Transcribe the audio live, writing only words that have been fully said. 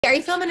Are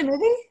you filming a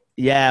movie?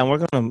 Yeah, I'm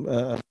working on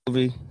a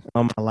movie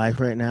on my life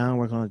right now. I'm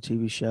working on a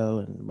TV show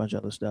and a bunch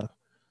of other stuff.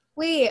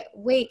 Wait.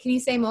 Can you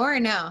say more or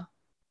no?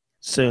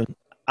 Soon,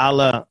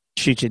 I'll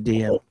shoot you a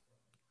DM.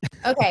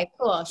 Okay,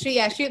 cool.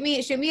 Shoot me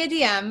a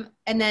DM,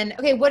 and then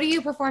okay. What are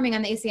you performing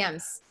on the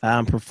ACMs?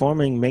 I'm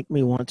performing "Make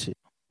Me Want To."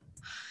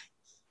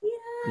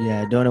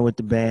 Yeah, doing it with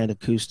the band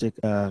acoustic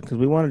because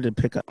we wanted to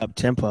pick up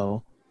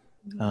tempo.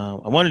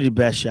 I want to do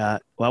Best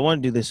Shot. Well, I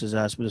want to do This Is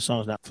Us, but the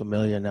song's not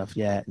familiar enough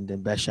yet. And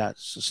then Best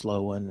Shot's a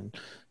slow one, and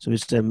so we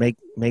said make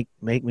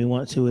me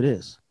want to. It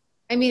is.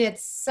 I mean,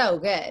 it's so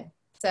good.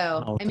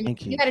 So Oh, I mean,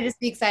 thank you you. got to just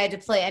be excited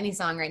to play any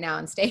song right now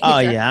on stage. Oh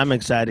Right? yeah, I'm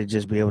excited to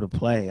just be able to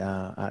play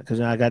because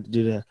I got to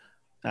do the.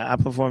 I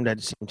performed at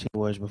the ACM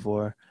Awards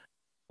before,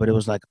 but it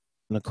was like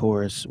in the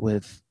chorus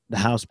with the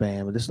house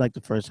band. But this is like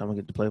the first time I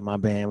get to play with my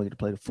band. We get to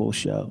play the full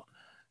show.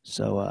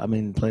 So I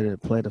mean, play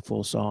the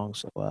full song.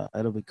 So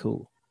it'll be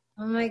cool.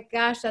 Oh my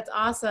gosh, that's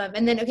awesome.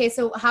 And then okay,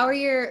 so what are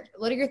your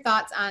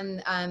thoughts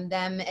on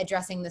them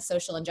addressing the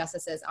social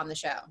injustices on the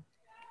show?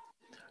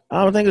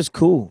 I don't think it's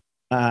cool.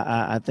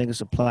 I think it's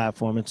a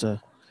platform.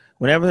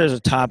 Whenever there's a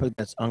topic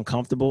that's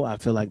uncomfortable, I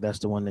feel like that's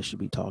the one that should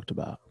be talked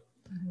about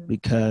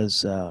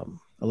because a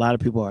lot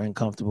of people are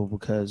uncomfortable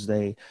because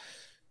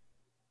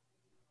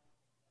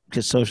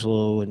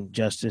social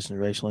injustice and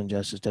racial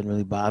injustice doesn't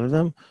really bother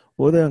them,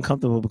 or they're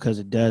uncomfortable because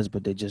it does,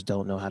 but they just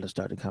don't know how to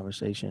start the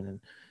conversation. And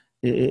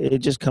it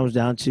just comes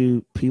down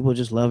to people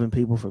just loving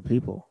people for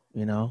people,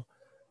 and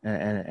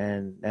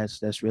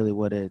that's really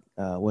what it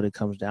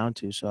comes down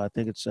to. So I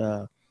think it's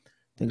a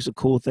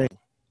cool thing.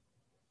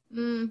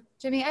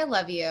 Jimmie, I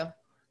love you.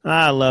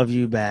 I love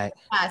you back.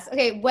 Yes.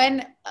 Okay.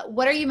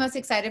 What are you most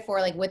excited for?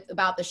 Like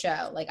about the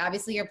show? Like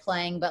obviously you're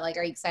playing, but like,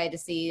 are you excited to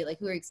see? Like,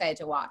 who are you excited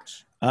to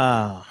watch?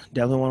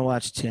 Definitely want to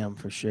watch Tim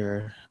for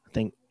sure. I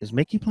think is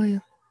Mickey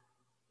playing?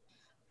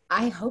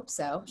 I hope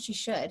so. She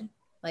should.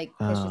 Like,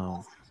 she's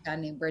got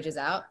new Bridges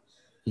out.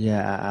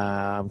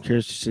 Yeah, I'm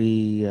curious to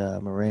see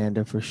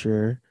Miranda for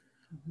sure.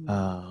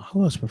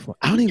 Who else perform?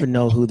 I don't even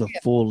know who the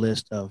full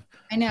list of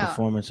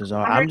performances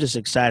are. I'm just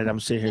excited. I'm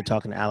sitting here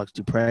talking to Alex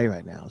Dupré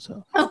right now.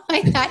 So. Oh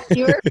my God,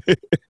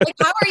 like,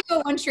 how are you a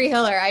One Tree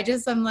Hiller?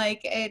 I'm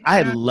like,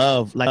 I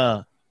love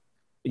I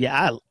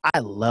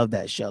love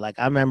that show. Like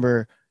I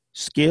remember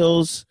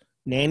Skills,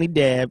 Nanny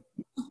Deb,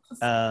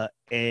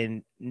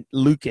 and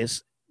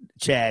Lucas,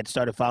 Chad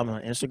started following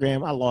me on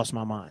Instagram. I lost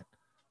my mind.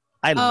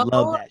 I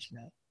love that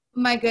show.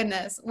 My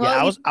goodness.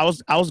 Well, yeah,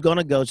 I was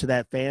gonna go to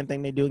that fan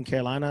thing they do in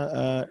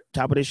Carolina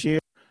top of this year,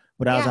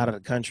 but I was out of the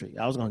country.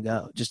 I was gonna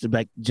go just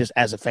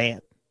as a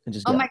fan and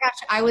just. Oh my gosh,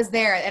 I was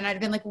there and I'd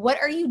been like, "What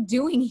are you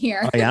doing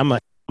here?" Oh yeah, I'm a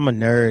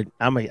nerd.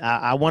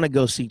 I want to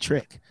go see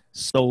Trick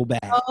so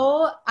bad.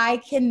 Oh, I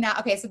cannot.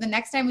 Okay, so the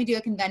next time we do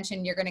a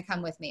convention, you're gonna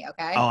come with me,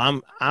 okay?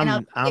 Oh,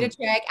 I'm get a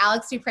Trick.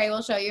 Alex Dupré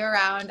will show you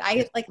around.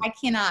 I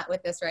cannot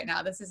with this right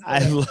now. This is. I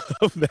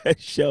love that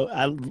show.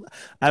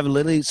 I've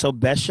literally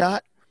Best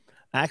Shot.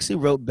 I actually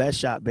wrote Best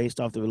Shot based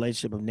off the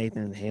relationship of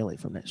Nathan and Haley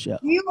from that show.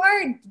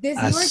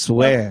 I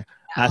swear.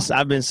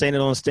 I've been saying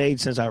it on stage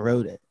since I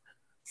wrote it.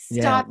 Stop.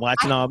 Yeah,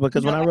 watching all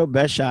because when I wrote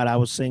Best Shot, I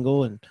was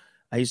single and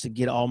I used to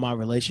get all my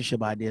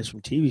relationship ideas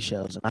from TV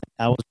shows, and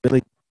I was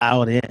really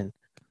dialed in.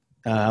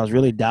 I was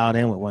really dialed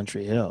in with One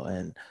Tree Hill,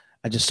 and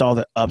I just saw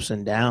the ups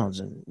and downs,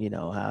 and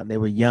how they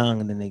were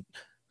young and then they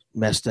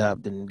messed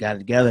up, then got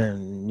together,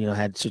 and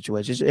had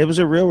situations. It was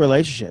a real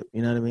relationship,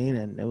 you know what I mean?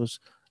 And it was.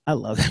 I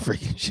love that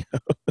freaking show.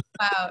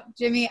 Wow,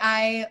 Jimmie,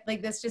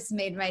 this just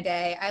made my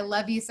day. I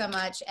love you so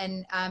much,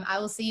 and I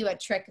will see you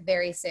at Trick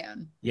very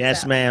soon.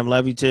 Yes, ma'am.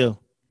 Love you too.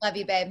 Love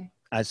you, babe.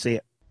 I see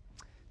it.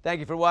 Thank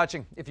you for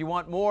watching. If you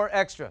want more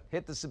extra,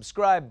 hit the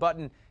subscribe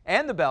button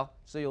and the bell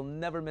so you'll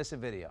never miss a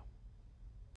video.